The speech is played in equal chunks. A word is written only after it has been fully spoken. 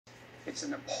It's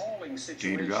an appalling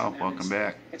situation. Gator Golf, welcome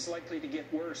back. It's likely to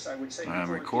get worse, I would say. I'm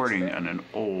recording on an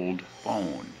old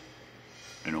phone.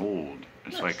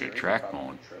 It's like a track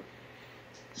phone.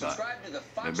 But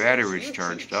the battery's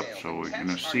charged up, so we're going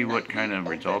to see what kind of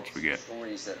results we get.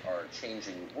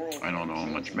 I don't know how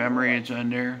much memory is on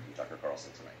there.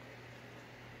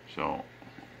 So,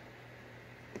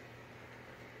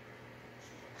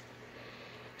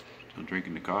 still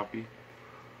drinking the coffee.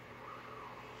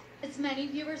 As many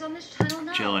viewers on this channel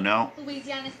know, chilling out.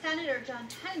 Louisiana Senator John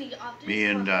Kennedy often Me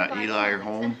and Eli are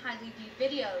home. highly viewed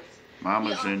videos.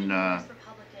 Mama's in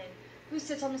who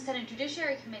sits on the Senate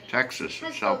Judiciary Committee, Texas,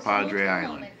 at South Padre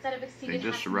Island. They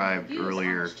just arrived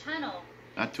earlier,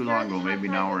 not too long ago, maybe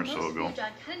an hour or so ago.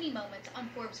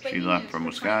 She left from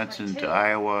Wisconsin to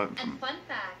Iowa. From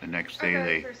the next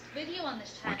day,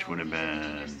 which would have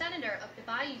been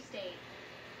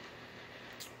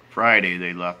Friday,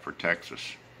 they left for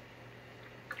Texas,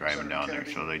 driving down there.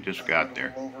 So they just got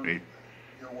there.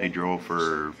 They drove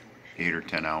for 8 or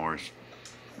 10 hours.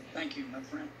 Thank you, my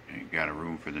friend. And got a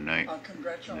room for the night,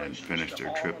 and then finished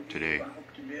their trip today.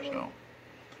 So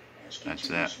that's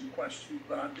that.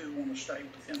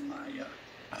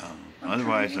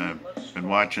 Otherwise, I've been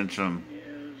watching some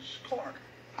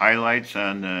highlights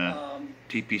on the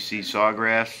TPC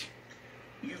Sawgrass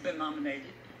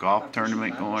golf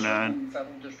tournament going on.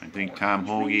 I think Tom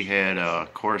Hoagie had a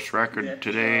course record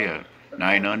today, a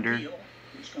 9 under.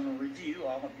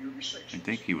 I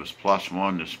think he was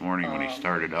 +1 this morning when he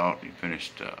started out. He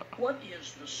finished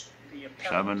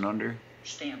 7 under.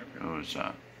 It was,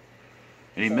 and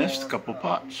he missed a couple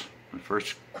putts. The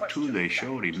first 2 they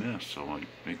showed he missed, so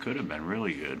it could have been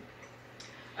really good.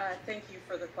 Thank you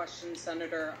for the question,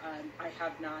 Senator. I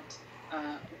have not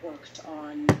worked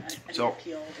on an So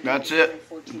appeal. that's it.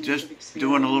 Just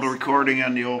doing a little recording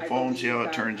on the old phone, see how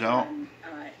it turns out.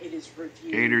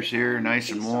 Gator's here, nice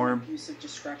and warm.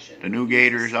 The new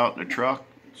Gator's out in the truck.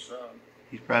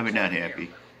 He's probably not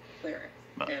happy,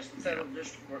 but you know,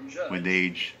 with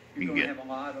age you get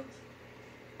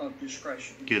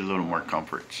a little more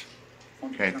comforts.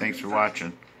 Okay, thanks for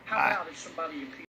watching. Bye.